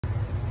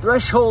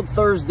Threshold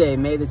Thursday,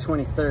 May the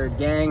 23rd,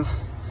 gang.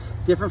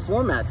 Different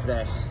format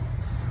today.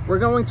 We're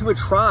going to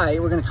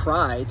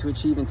try to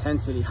achieve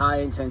intensity,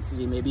 high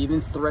intensity, maybe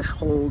even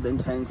threshold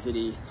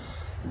intensity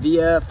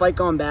via Fight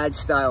Gone Bad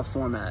style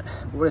format.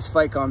 What does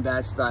Fight Gone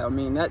Bad style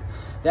mean?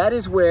 That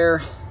is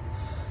where,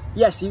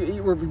 yes,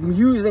 we're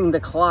using the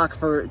clock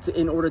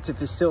in order to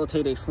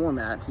facilitate a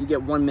format. You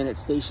get 1 minute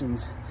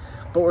stations,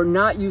 but we're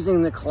not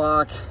using the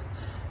clock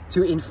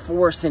to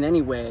enforce in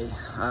any way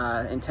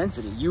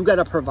intensity. You got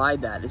to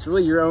provide that. It's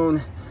really your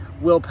own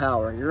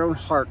willpower, your own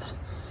heart,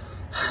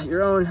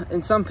 your own,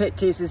 in some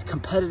cases,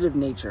 competitive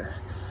nature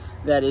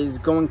that is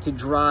going to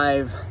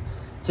drive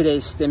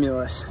today's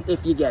stimulus,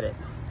 if you get it,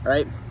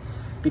 right?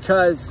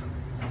 Because,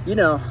 you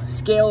know,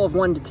 scale of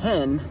 1 to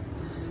 10,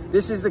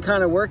 this is the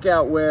kind of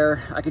workout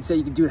where I could say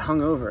you could do it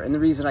hungover. And the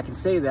reason I can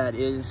say that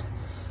is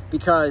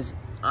because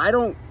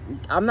I'm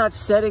not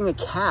setting a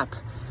cap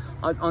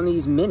on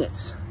these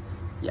minutes.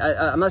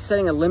 I'm not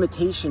setting a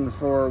limitation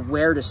for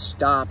where to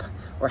stop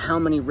or how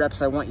many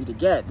reps I want you to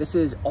get. This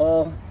is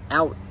all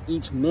out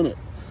each minute.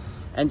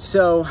 And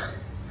so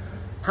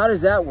how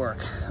does that work?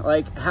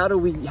 Like, how do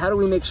we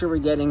make sure we're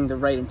getting the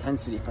right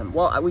intensity from?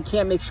 Well, we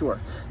can't make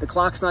sure. The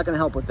clock's not going to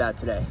help with that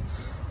today.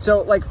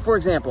 So, like, for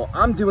example,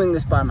 I'm doing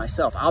this by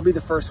myself. I'll be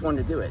the first one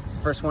to do it. It's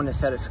the first one to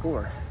set a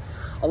score.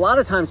 A lot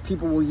of times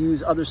people will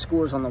use other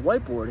scores on the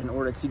whiteboard in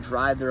order to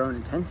drive their own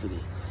intensity,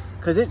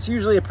 because it's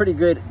usually a pretty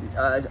good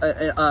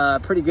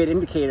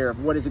indicator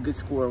of what is a good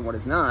score and what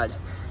is not,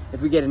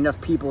 if we get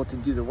enough people to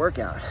do the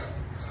workout.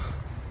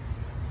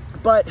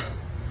 But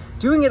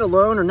doing it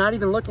alone or not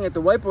even looking at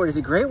the whiteboard is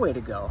a great way to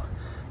go,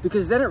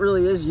 because then it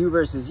really is you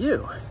versus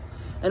you.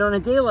 And on a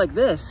day like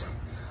this,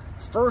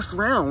 first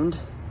round,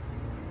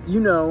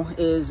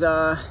 is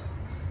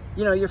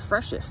your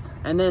freshest,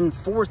 and then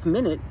fourth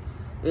minute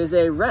is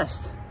a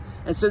rest.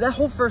 And so that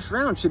whole first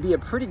round should be a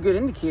pretty good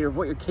indicator of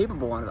what you're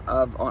capable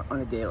of on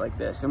a day like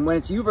this. And when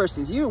it's you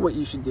versus you, what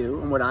you should do,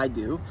 and what I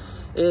do,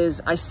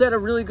 is I set a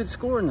really good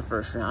score in the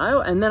first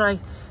round. And then I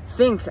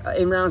think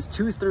in rounds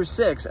 2 through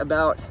 6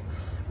 about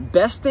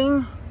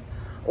besting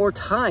or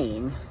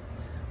tying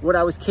what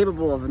I was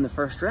capable of in the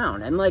first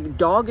round, and like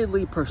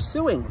doggedly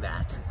pursuing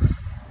that.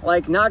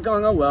 Like, not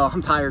going, oh, well,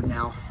 I'm tired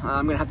now,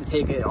 I'm gonna have to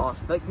take it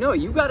off. Like, no,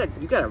 you gotta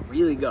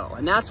really go.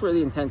 And that's where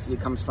the intensity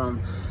comes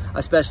from,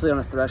 especially on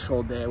a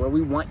threshold day where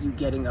we want you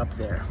getting up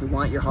there. We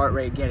want your heart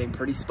rate getting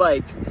pretty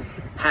spiked,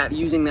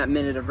 using that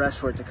minute of rest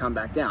for it to come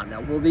back down.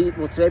 Now, will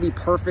today be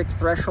perfect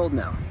threshold?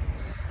 No.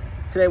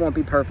 Today won't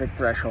be perfect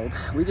threshold.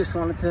 We just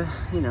wanted to,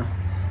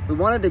 we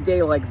wanted a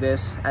day like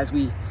this because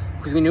we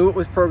knew it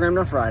was programmed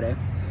on Friday.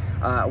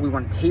 We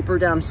want to taper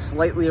down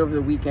slightly over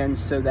the weekend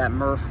so that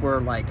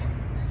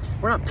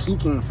we're not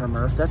peaking for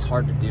Murph. That's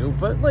hard to do,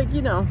 but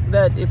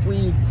that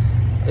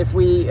if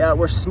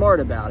we're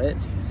smart about it,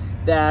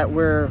 that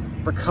we're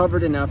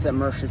recovered enough that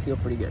Murph should feel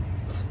pretty good,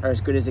 or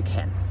as good as it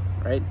can,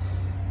 right?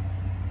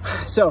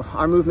 So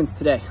our movements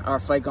today, our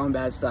Fight Gone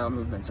Bad style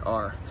movements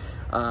are,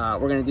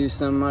 we're gonna do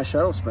some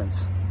shuttle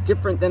sprints,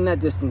 different than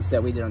that distance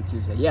that we did on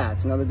Tuesday. Yeah,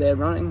 it's another day of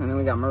running, and then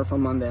we got Murph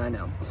on Monday, I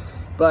know.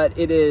 But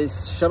it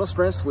is shuttle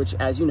sprints, which,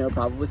 as you know,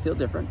 probably feel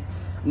different.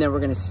 And then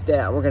we're gonna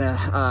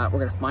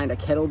find a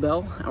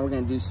kettlebell, and we're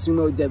gonna do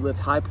sumo deadlift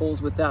high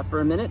pulls with that for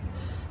a minute.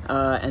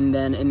 And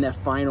then in the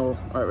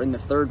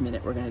third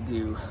minute, we're gonna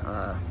do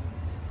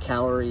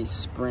calorie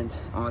sprint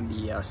on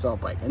the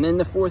assault bike. And then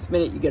the fourth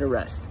minute, you get a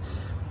rest.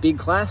 Big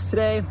class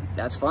today,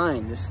 that's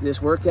fine.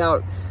 This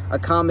workout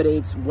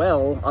accommodates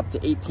well up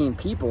to 18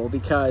 people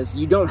because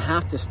you don't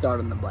have to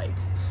start on the bike,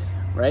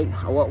 right?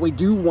 What we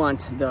do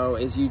want, though,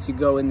 is you to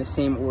go in the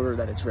same order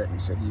that it's written.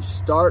 So if you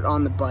start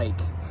on the bike,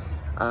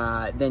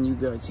 then you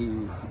go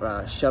to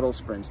shuttle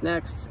sprints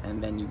next,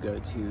 and then you go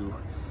to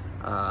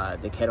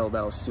the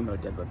kettlebell sumo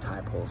deadlift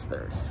high pulls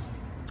third.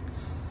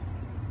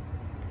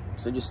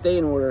 So just stay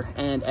in order,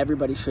 and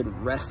everybody should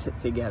rest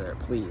together,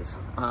 please.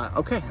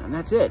 Okay, and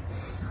that's it.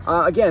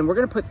 Again, we're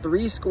gonna put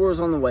 3 scores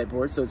on the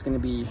whiteboard, so it's gonna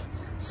be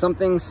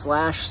something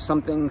slash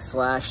something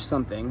slash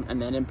something,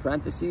 and then in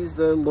parentheses,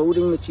 the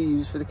loading that you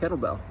use for the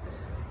kettlebell.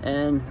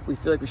 And we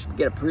feel like we should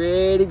get a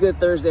pretty good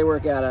Thursday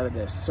workout out of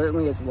this.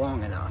 Certainly it's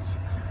long enough.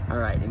 All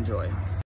right, enjoy.